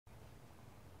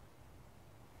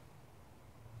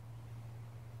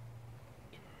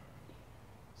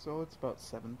So it's about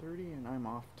 7:30 and I'm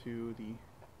off to the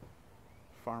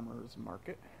farmer's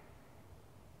market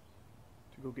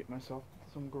to go get myself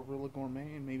some Gorilla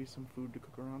Gourmet and maybe some food to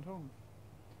cook around home.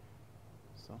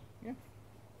 So, yeah,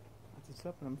 that's what's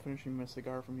up, and I'm finishing my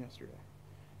cigar from yesterday.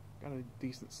 Got a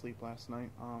decent sleep last night.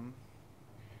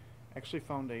 Actually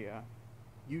found a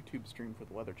YouTube stream for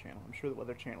the Weather Channel. I'm sure the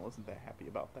Weather Channel isn't that happy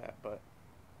about that, but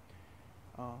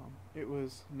it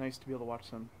was nice to be able to watch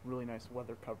some really nice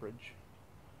weather coverage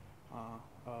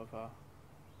of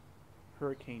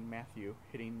Hurricane Matthew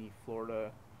hitting the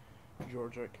Florida,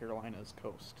 Georgia, Carolinas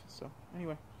coast. So,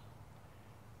 anyway,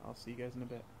 I'll see you guys in a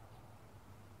bit.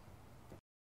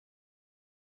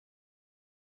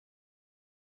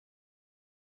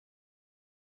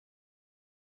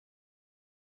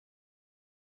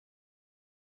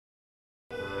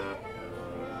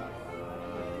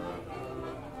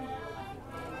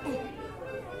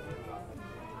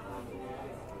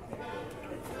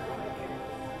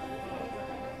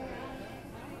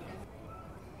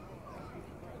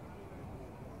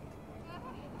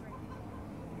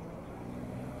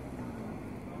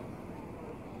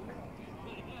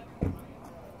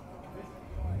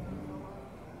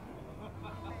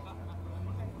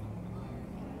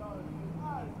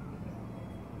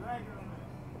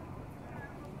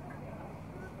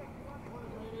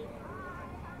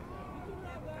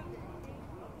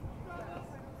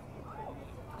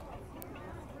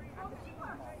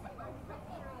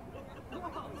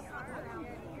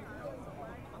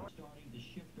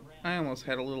 I almost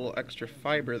had a little extra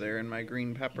fiber there in my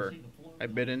green pepper. I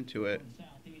bit into it,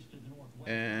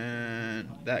 and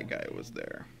that guy was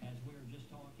there.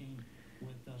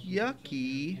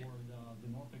 Yucky.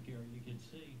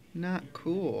 Not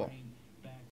cool.